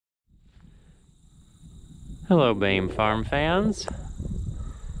Hello, Bame Farm fans.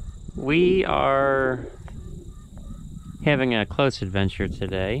 We are having a close adventure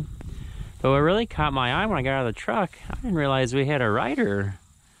today, but what really caught my eye when I got out of the truck, I didn't realize we had a rider.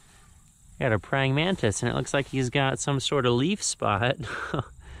 We had a praying mantis, and it looks like he's got some sort of leaf spot.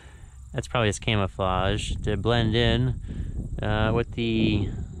 That's probably his camouflage to blend in with the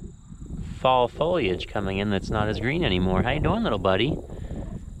fall foliage coming in that's not as green anymore. How you doing, little buddy?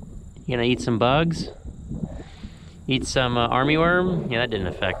 You gonna eat some bugs? Eat some armyworm? Yeah, that didn't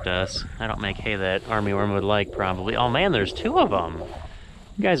affect us. I don't make hay that armyworm would like, probably. Oh man, there's two of them.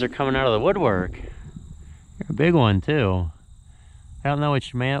 You guys are coming out of the woodwork. You're a big one too. I don't know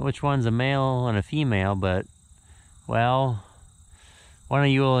which one's a male and a female, but, well, one of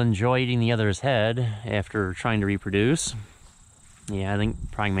you will enjoy eating the other's head after trying to reproduce. Yeah, I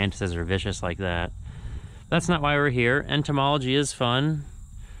think praying mantises are vicious like that. That's not why we're here. Entomology is fun.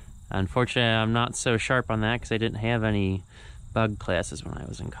 Unfortunately, I'm not so sharp on that because I didn't have any bug classes when I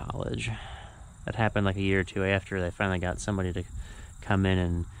was in college. That happened like a year or two after they finally got somebody to come in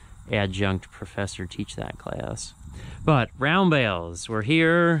and adjunct professor teach that class. But round bales, we're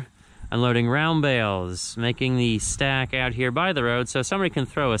here unloading round bales, making the stack out here by the road so somebody can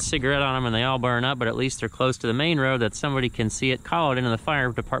throw a cigarette on them and they all burn up, but at least they're close to the main road that somebody can see it, call it in, and the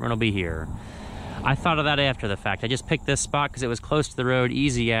fire department will be here. I thought of that after the fact. I just picked this spot because it was close to the road,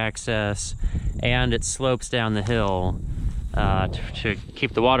 easy access, and it slopes down the hill to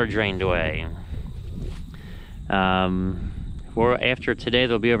keep the water drained away. After today,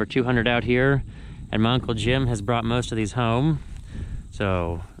 there'll be over 200 out here, and my Uncle Jim has brought most of these home.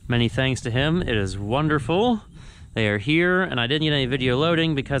 So many thanks to him. It is wonderful. They are here, and I didn't get any video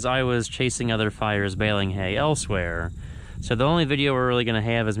loading because I was chasing other fires baling hay elsewhere. So the only video we're really going to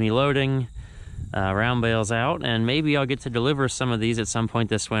have is me loading round bales out, and maybe I'll get to deliver some of these at some point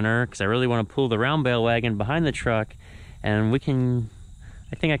this winter because I really want to pull the round bale wagon behind the truck, and I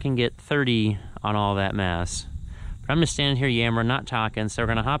think I can get 30 on all that mess. But I'm just standing here yammering, not talking, so we're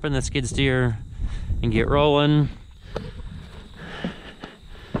going to hop in the skid steer and get rolling.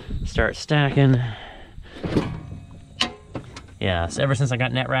 Start stacking. Yeah, so ever since I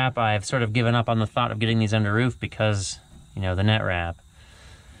got net wrap, I've sort of given up on the thought of getting these under roof because, you know, the net wrap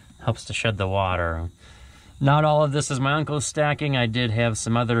helps to shed the water. Not all of this is my uncle's stacking. I did have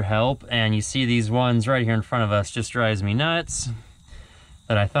some other help, and you see these ones right here in front of us just drives me nuts.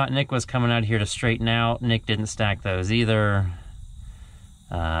 But I thought Nick was coming out here to straighten out. Nick didn't stack those either.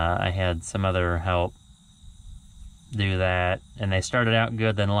 I had some other help do that, and they started out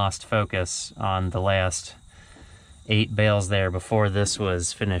good, then lost focus on the last 8 bales there before this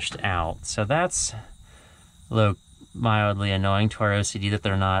was finished out. So that's a little mildly annoying to our OCD that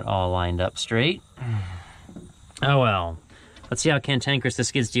they're not all lined up straight. Oh well. Let's see how cantankerous the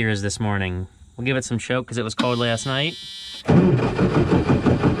skid steer is this morning. We'll give it some choke because it was cold last night.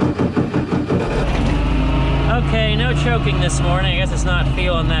 Okay, no choking this morning. I guess it's not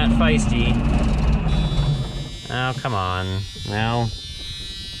feeling that feisty. Oh, come on. Well,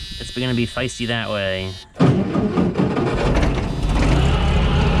 it's gonna be feisty that way.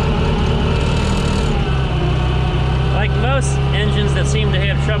 Like most engines that seem to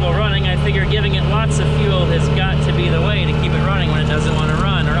have trouble running, I figure giving it lots of fuel has got to be the way to keep it running when it doesn't want to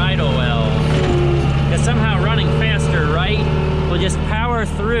run or idle well. Because somehow running faster, right, will just power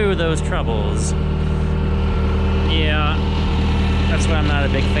through those troubles. Yeah, that's why I'm not a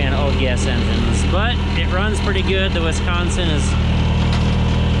big fan of old gas engines. But it runs pretty good. The Wisconsin is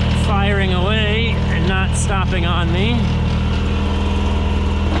firing away and not stopping on me.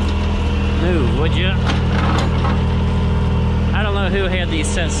 Move, would you? I don't know who had these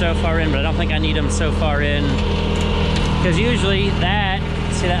set so far in, but I don't think I need them so far in. Because usually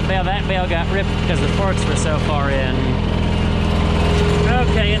see that bale got ripped because the forks were so far in.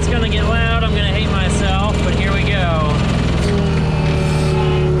 Okay, it's gonna get loud, I'm gonna hate myself, but here we go.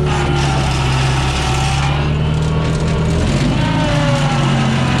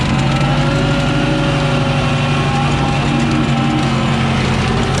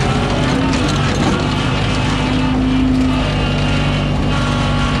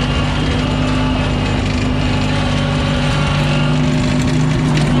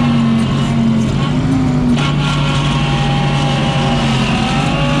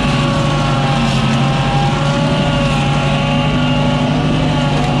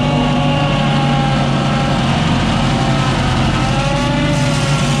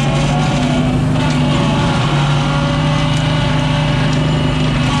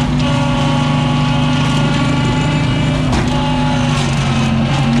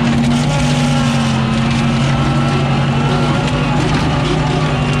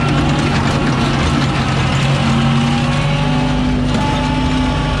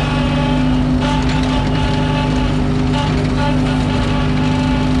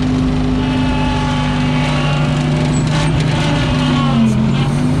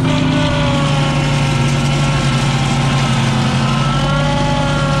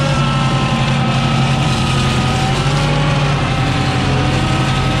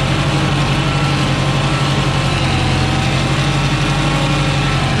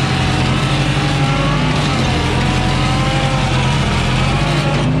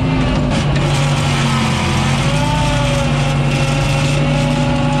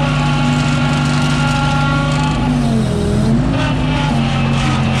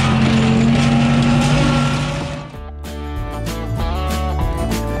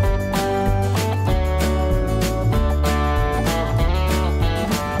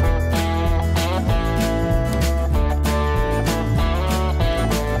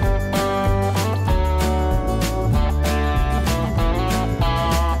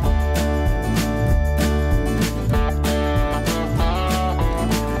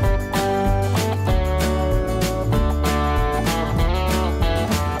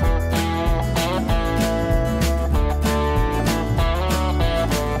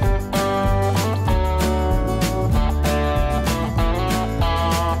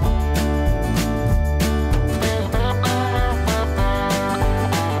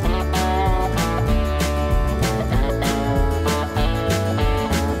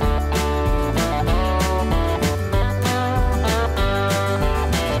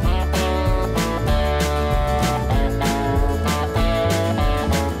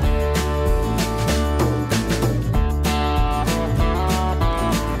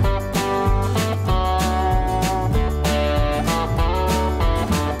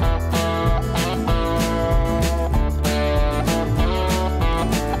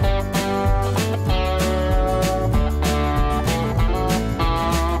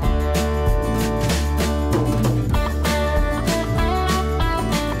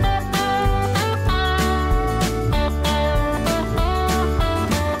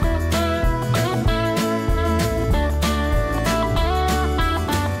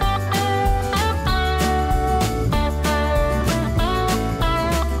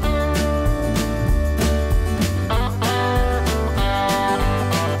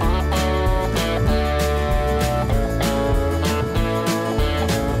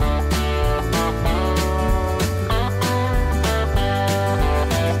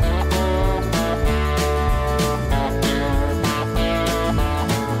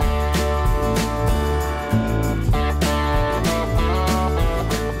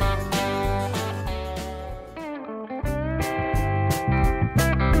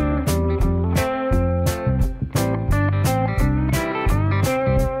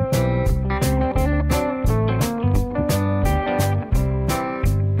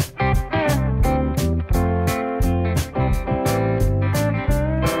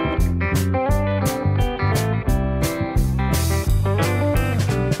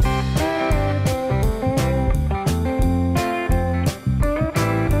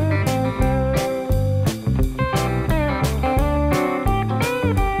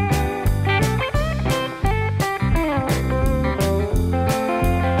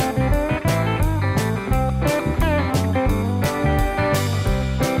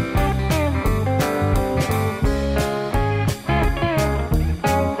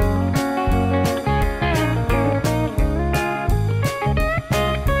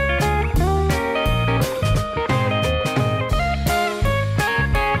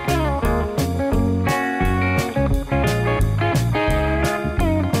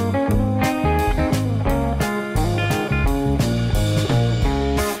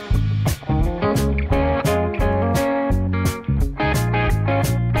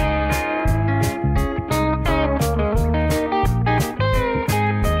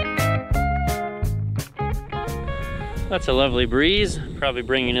 That's a lovely breeze, probably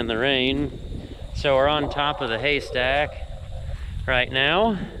bringing in the rain. So we're on top of the haystack right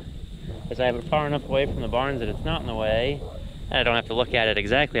now, because I have it far enough away from the barns that it's not in the way, and I don't have to look at it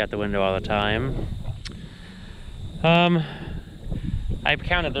exactly out the window all the time. I've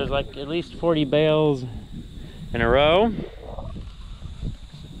counted, there's like at least 40 bales in a row,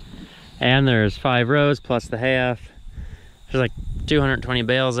 and there's 5 rows plus the half. There's like 220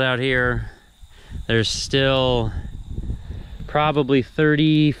 bales out here. There's still probably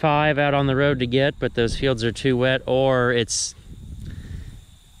 35 out on the road to get, but those fields are too wet, or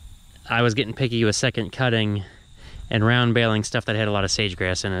I was getting picky with second cutting and round baling stuff that had a lot of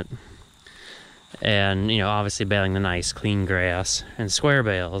sagegrass in it. And, you know, obviously baling the nice clean grass and square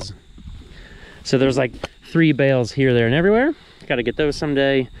bales. So there's like 3 bales here, there, and everywhere. Gotta get those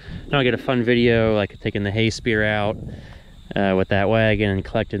someday. Then I'll get a fun video, like taking the hay spear out with that wagon and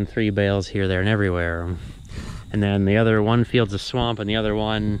collecting 3 bales here, there, and everywhere. And then the other one field's a swamp, and the other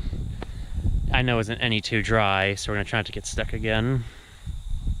one I know isn't any too dry, so we're gonna try not to get stuck again.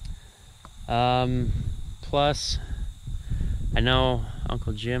 Plus, I know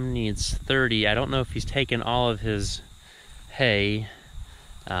Uncle Jim needs 30. I don't know if he's taken all of his hay.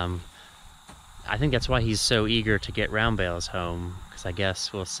 I think that's why he's so eager to get round bales home, because I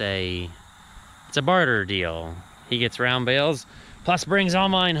guess we'll say it's a barter deal. He gets round bales, plus brings all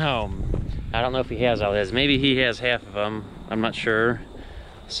mine home. I don't know if he has all his. Maybe he has half of them. I'm not sure.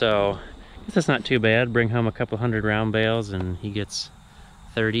 So, I guess that's not too bad. Bring home a couple hundred round bales and he gets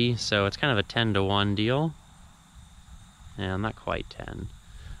 30. So it's kind of a 10-to-1 deal. Yeah, not quite 10.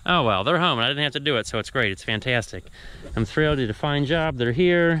 Oh well, they're home and I didn't have to do it, so it's great. It's fantastic. I'm thrilled. Did a fine job. They're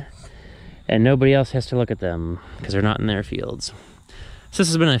here. And nobody else has to look at them because they're not in their fields. So this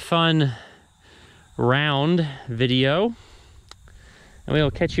has been a fun round video. And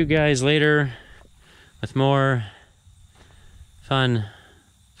we'll catch you guys later with more fun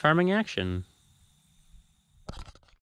farming action.